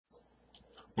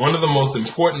one of the most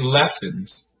important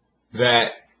lessons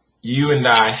that you and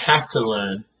I have to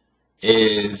learn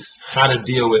is how to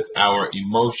deal with our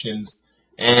emotions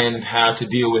and how to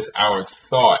deal with our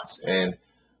thoughts. And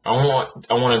I want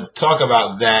to talk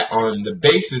about that on the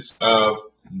basis of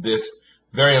this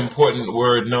very important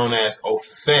word known as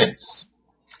offense.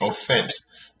 Offense.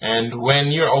 And when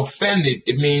you're offended,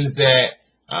 it means that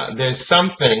there's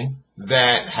something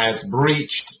that has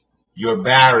breached your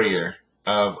barrier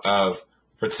of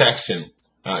protection,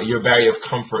 your barrier of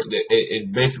comfort.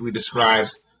 It basically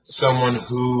describes someone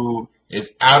who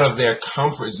is out of their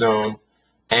comfort zone,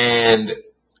 and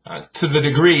to the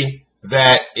degree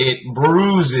that it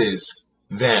bruises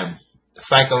them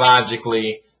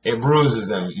psychologically, it bruises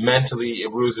them mentally,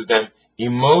 it bruises them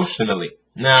emotionally.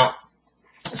 Now,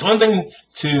 it's one thing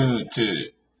to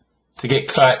get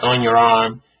cut on your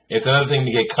arm. It's another thing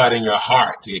to get cut in your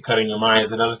heart. To get cut in your mind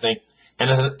is another thing.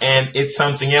 And it's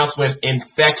something else when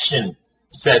infection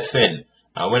sets in.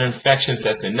 When infection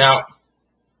sets in. Now,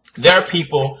 there are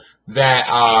people that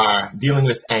are dealing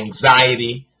with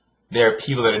anxiety. There are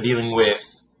people that are dealing with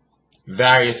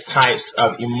various types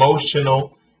of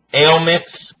emotional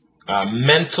ailments,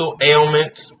 mental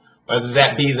ailments, whether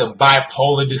that be the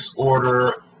bipolar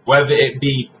disorder, whether it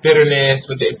be bitterness,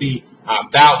 whether it be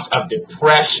bouts of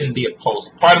depression, be it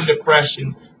postpartum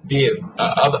depression, be it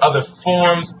other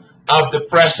forms of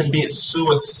depression, be it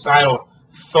suicidal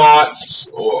thoughts,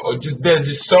 or just there's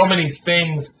just so many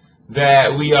things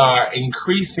that we are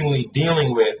increasingly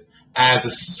dealing with as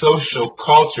a social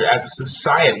culture, as a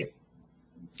society.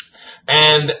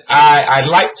 And I'd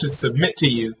like to submit to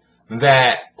you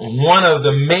that one of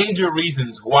the major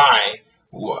reasons why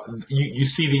you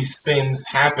see these things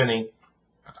happening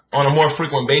on a more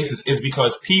frequent basis is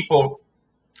because people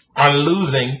are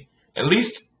losing, at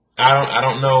least, I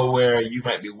don't know where you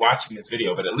might be watching this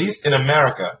video, but at least in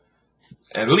America,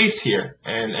 at least here,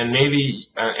 and maybe,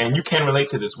 and you can relate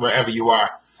to this wherever you are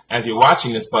as you're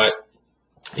watching this, but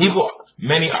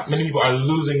many people are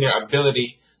losing their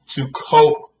ability to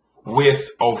cope with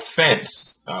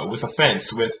offense, with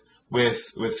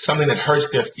something that hurts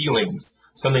their feelings,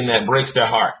 something that breaks their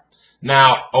heart.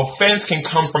 Now, offense can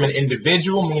come from an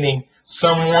individual, meaning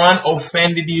someone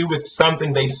offended you with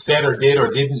something they said or did or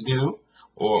didn't do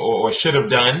or should have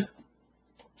done.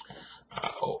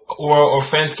 Or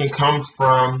offense can come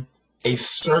from a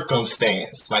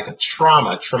circumstance, like a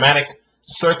traumatic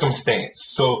circumstance.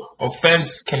 So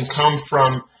offense can come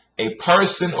from a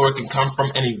person, or it can come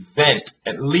from an event.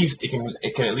 At least it can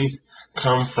at least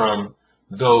come from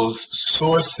those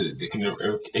sources. It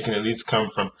can at least come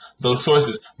from those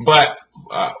sources. But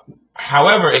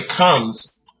however it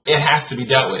comes, it has to be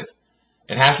dealt with.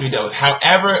 It has to be dealt with.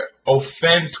 However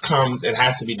offense comes, it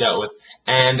has to be dealt with.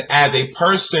 And as a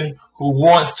person who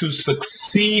wants to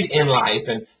succeed in life,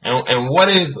 and what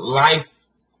is life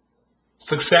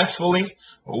successfully?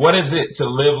 What is it to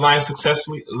live life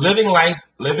successfully? Living life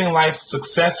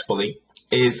successfully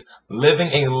is living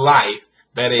a life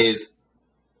that is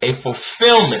a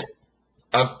fulfillment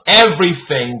of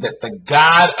everything that the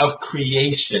God of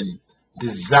creation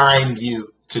designed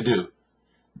you to do.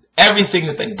 Everything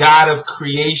that the God of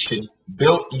creation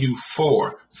built you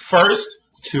for. First,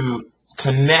 to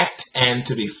connect and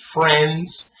to be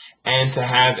friends and to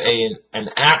have an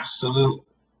absolute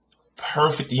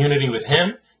perfect unity with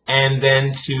Him, and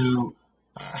then to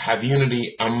have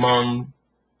unity among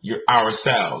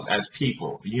ourselves as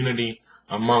people, unity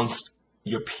amongst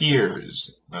your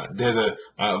peers. There's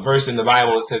a verse in the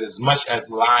Bible that says, as much as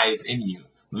lies in you,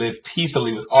 live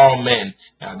peaceably with all men.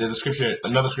 There's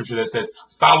another scripture that says,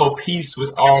 follow peace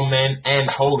with all men and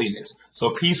holiness. So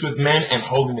peace with men and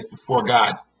holiness before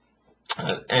God.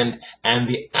 And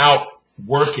the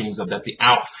outworkings of that, the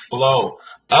outflow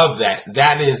of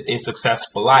that is a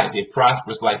successful life. A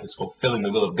prosperous life is fulfilling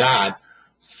the will of God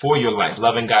for your life,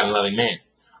 loving God and loving man.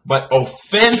 But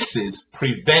offenses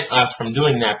prevent us from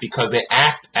doing that because they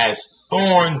act as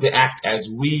thorns, they act as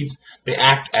weeds, they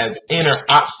act as inner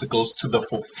obstacles to the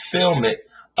fulfillment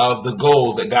of the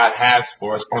goals that God has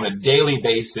for us on a daily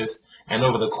basis and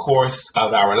over the course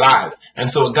of our lives. And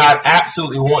so what God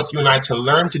absolutely wants you and I to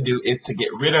learn to do is to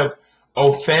get rid of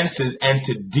offenses and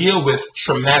to deal with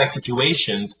traumatic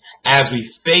situations as we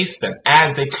face them,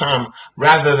 as they come,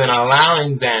 rather than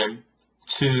allowing them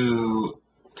to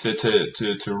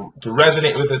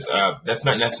resonate with us. That's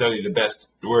not necessarily the best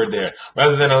word there.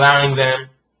 Rather than allowing them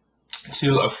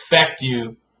to affect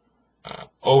you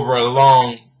over a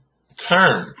long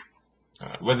term,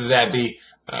 whether that be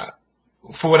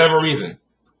for whatever reason.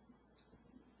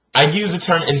 I used the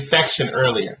term infection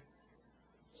earlier.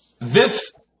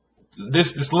 This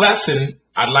this lesson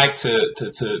I'd like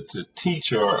to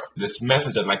teach, or this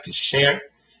message I'd like to share,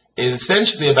 is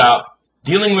essentially about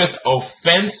dealing with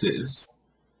offenses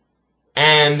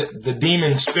and the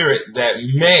demon spirit that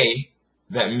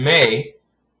may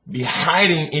be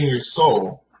hiding in your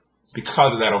soul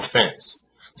because of that offense.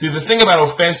 See, the thing about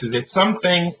offense is, if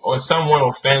something or someone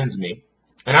offends me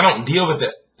and I don't deal with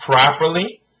it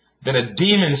properly, then a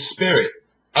demon spirit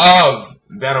of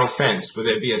that offense,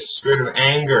 whether it be a spirit of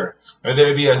anger, or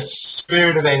there be a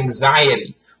spirit of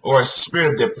anxiety, or a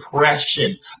spirit of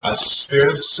depression, a spirit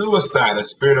of suicide, a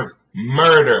spirit of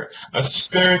murder, a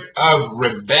spirit of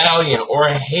rebellion, or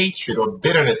hatred, or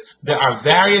bitterness. There are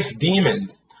various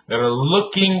demons that are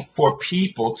looking for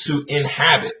people to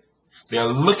inhabit. They are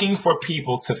looking for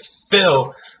people to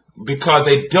fill, because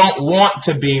they don't want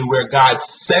to be where God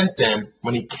sent them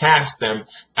when he cast them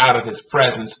out of his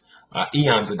presence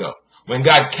eons ago. When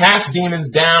God cast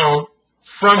demons down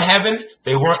from heaven,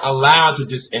 they weren't allowed to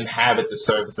just inhabit the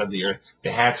surface of the earth.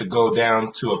 They had to go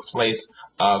down to a place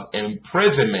of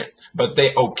imprisonment. But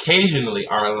they occasionally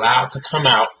are allowed to come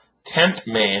out, tempt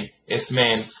man, if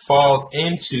man falls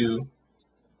into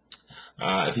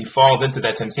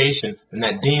that temptation, then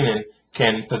that demon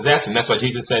can possess him. That's why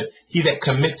Jesus said, he that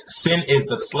commits sin is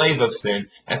the slave of sin.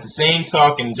 That's the same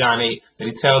talk in John 8 that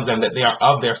he tells them that they are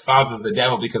of their father the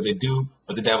devil, because they do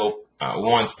what the devil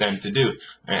wants them to do.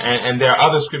 And there are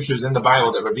other scriptures in the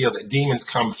Bible that reveal that demons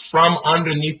come from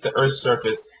underneath the earth's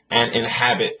surface and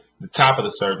inhabit the top of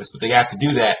the surface. But they have to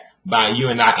do that by you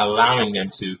and I allowing them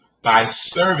to, by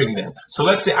serving them. So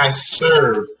let's say I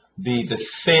serve the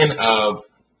sin of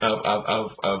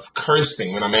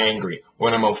cursing when I'm angry,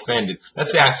 when I'm offended.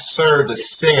 Let's say I serve the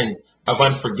sin of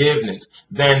unforgiveness.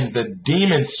 Then the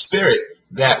demon spirit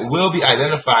that will be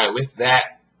identified with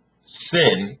that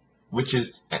sin, which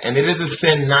is, and it is a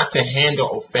sin not to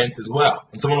handle offense as well.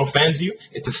 When someone offends you,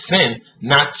 it's a sin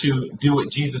not to do what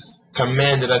Jesus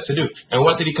commanded us to do. And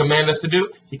what did he command us to do?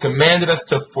 He commanded us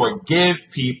to forgive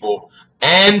people,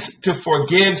 and to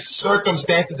forgive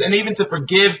circumstances, and even to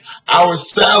forgive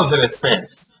ourselves in a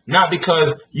sense. Not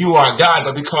because you are God,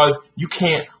 but because you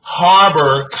can't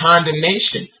harbor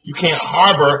condemnation. You can't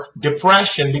harbor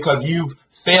depression because you've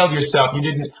failed yourself. You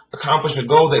didn't accomplish a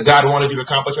goal that God wanted you to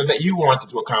accomplish, or that you wanted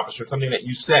to accomplish, or something that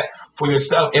you set for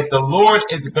yourself. If the Lord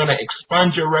is going to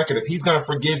expunge your record, if he's going to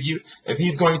forgive you, if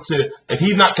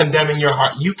he's not condemning your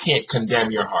heart, you can't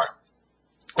condemn your heart.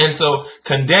 And so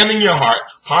condemning your heart,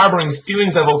 harboring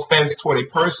feelings of offense toward a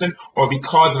person or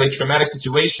because of a traumatic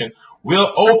situation,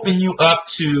 will open you up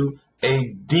to a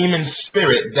demon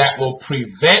spirit that will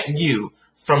prevent you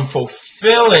from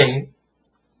fulfilling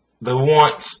the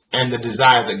wants and the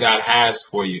desires that God has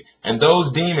for you. And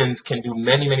those demons can do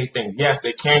many, many things. Yes,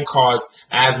 they can cause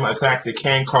asthma attacks. They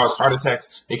can cause heart attacks.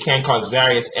 They can cause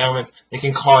various ailments. They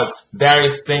can cause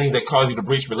various things that cause you to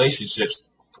breach relationships,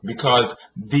 because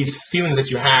these feelings that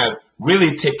you have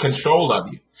really take control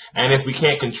of you. And if we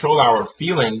can't control our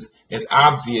feelings, it's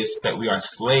obvious that we are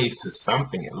slaves to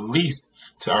something, at least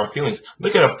to our feelings.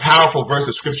 Look at a powerful verse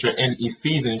of scripture in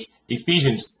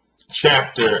Ephesians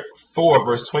chapter 4,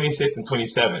 verse 26 and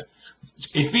 27.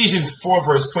 Ephesians 4,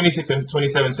 verse 26 and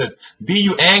 27 says, "Be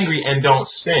you angry and don't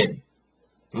sin.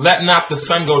 Let not the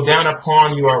sun go down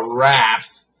upon your wrath."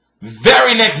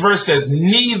 Very next verse says,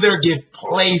 "Neither give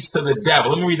place to the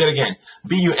devil." Let me read that again.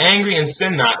 "Be you angry and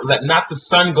sin not. Let not the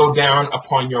sun go down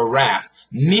upon your wrath.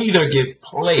 Neither give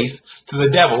place to the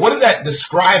devil." What is that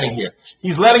describing here?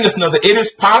 He's letting us know that it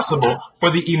is possible for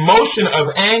the emotion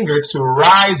of anger to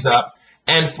rise up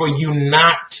and for you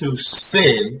not to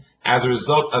sin as a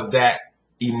result of that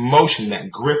emotion, that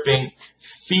gripping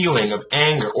feeling of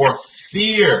anger or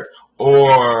fear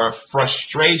or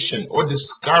frustration or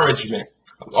discouragement.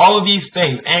 All of these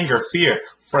things, anger, fear,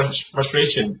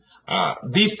 frustration,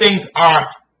 these things are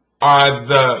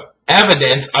the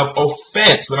evidence of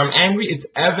offense. When I'm angry, it's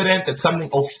evident that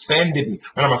something offended me.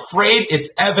 When I'm afraid, it's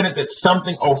evident that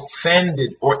something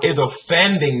offended or is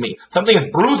offending me. Something is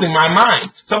bruising my mind.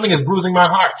 Something is bruising my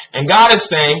heart. And God is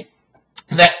saying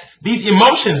that these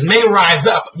emotions may rise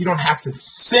up. You don't have to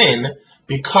sin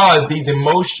because these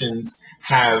emotions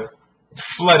have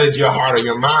flooded your heart or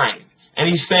your mind. And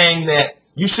he's saying that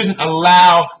you shouldn't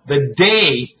allow the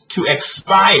day to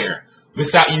expire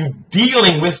without you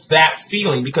dealing with that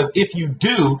feeling, because if you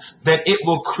do, then it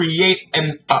will create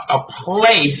a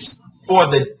place for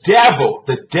the devil.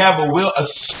 The devil will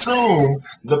assume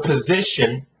the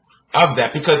position of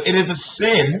that, because it is a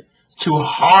sin to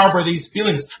harbor these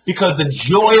feelings, because the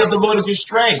joy of the Lord is your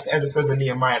strength, as it says in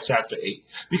Nehemiah chapter 8.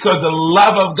 Because the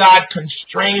love of God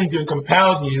constrains you and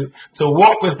compels you to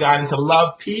walk with God and to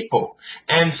love people.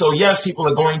 And so, yes, people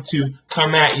are going to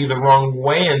come at you the wrong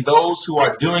way, and those who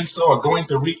are doing so are going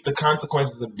to reap the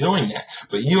consequences of doing that.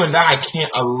 But you and I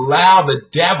can't allow the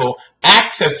devil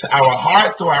access to our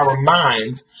hearts or our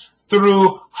minds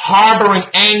through harboring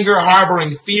anger,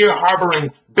 harboring fear,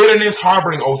 harboring bitterness,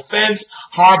 harboring offense,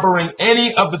 harboring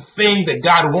any of the things that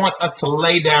God wants us to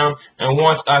lay down and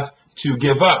wants us to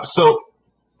give up. So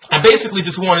I basically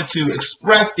just wanted to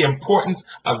express the importance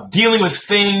of dealing with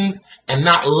things and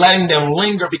not letting them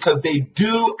linger, because they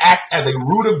do act as a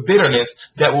root of bitterness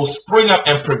that will spring up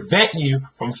and prevent you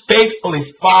from faithfully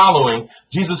following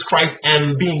Jesus Christ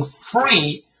and being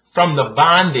free from the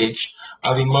bondage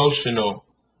of emotional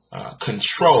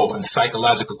control and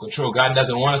psychological control. God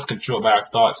doesn't want us controlled by our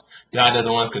thoughts. God doesn't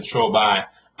want us controlled by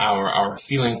our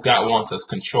feelings. God wants us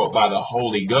controlled by the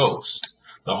Holy Ghost.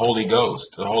 The Holy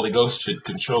Ghost. The Holy Ghost should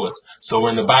control us. So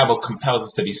when the Bible compels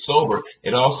us to be sober,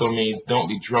 it also means don't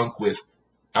be drunk with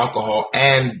alcohol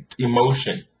and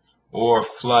emotion or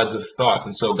floods of thoughts.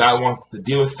 And so God wants to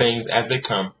deal with things as they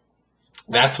come.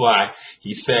 That's why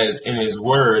he says in his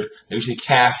word that we should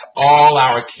cast all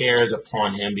our cares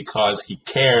upon him, because he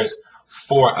cares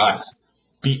for us.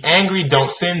 Be angry, don't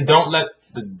sin, don't let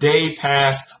the day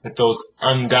pass with those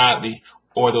ungodly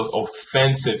or those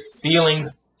offensive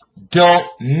feelings. Don't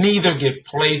neither give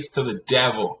place to the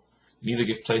devil. Neither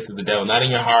give place to the devil. Not in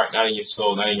your heart, not in your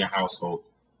soul, not in your household.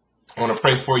 I want to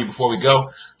pray for you before we go.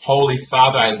 Holy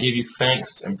Father, I give you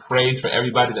thanks and praise for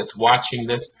everybody that's watching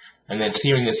this and that's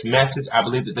hearing this message. I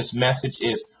believe that this message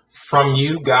is from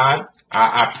you, God.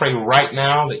 I pray right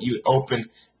now that you would open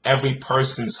every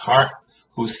person's heart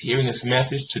who's hearing this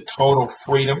message to total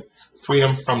freedom,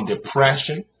 freedom from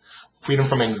depression, freedom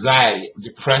from anxiety.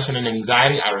 Depression and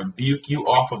anxiety, I rebuke you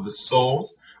off of the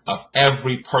souls of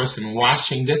every person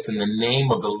watching this in the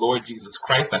name of the Lord Jesus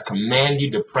Christ. I command you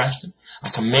depression. I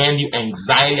command you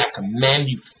anxiety. I command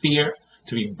you fear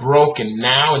to be broken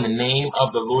now in the name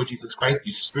of the Lord Jesus Christ.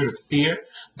 You spirit of fear,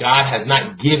 God has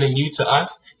not given you to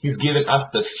us. He's given us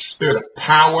the spirit of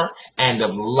power and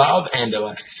of love and of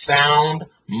a sound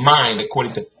mind,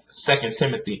 according to 2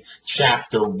 Timothy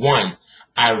chapter 1.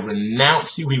 I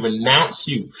renounce you. We renounce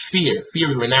you. Fear,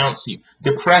 we renounce you.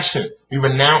 Depression, we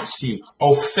renounce you.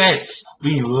 Offense,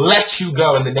 we let you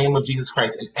go in the name of Jesus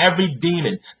Christ. And every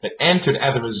demon that entered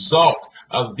as a result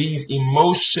of these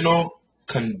emotional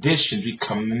conditions, we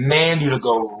command you to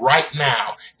go right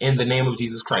now in the name of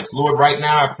Jesus Christ. Lord, right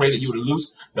now I pray that you would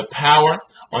loose the power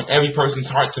on every person's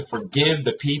heart to forgive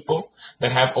the people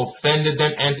that have offended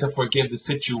them and to forgive the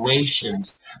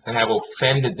situations that have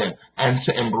offended them and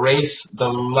to embrace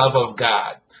the love of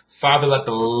God. Father, let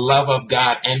the love of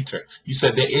God enter. You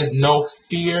said there is no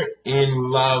fear in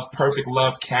love. Perfect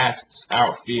love casts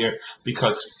out fear,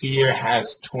 because fear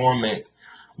has torment.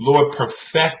 Lord,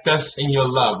 perfect us in your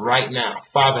love right now.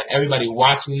 Father, everybody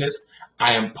watching this,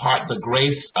 I impart the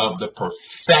grace of the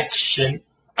perfection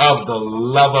of the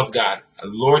love of God.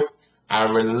 Lord,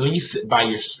 I release it by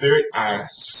your spirit. I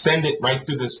send it right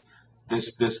through this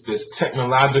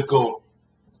technological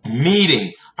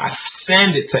meeting. I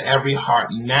send it to every heart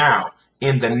now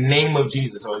in the name of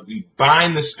Jesus. Lord, we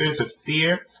bind the spirits of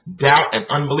fear, doubt, and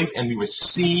unbelief, and we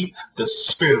receive the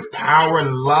spirit of power,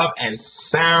 love, and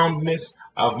soundness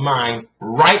of mind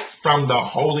right from the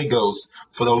Holy Ghost.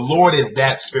 For the Lord is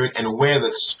that spirit, and where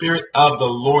the spirit of the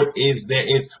Lord is, there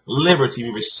is liberty.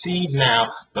 We receive now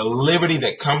the liberty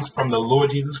that comes from the Lord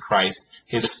Jesus Christ,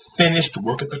 his finished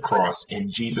work at the cross. In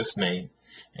Jesus' name,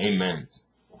 amen.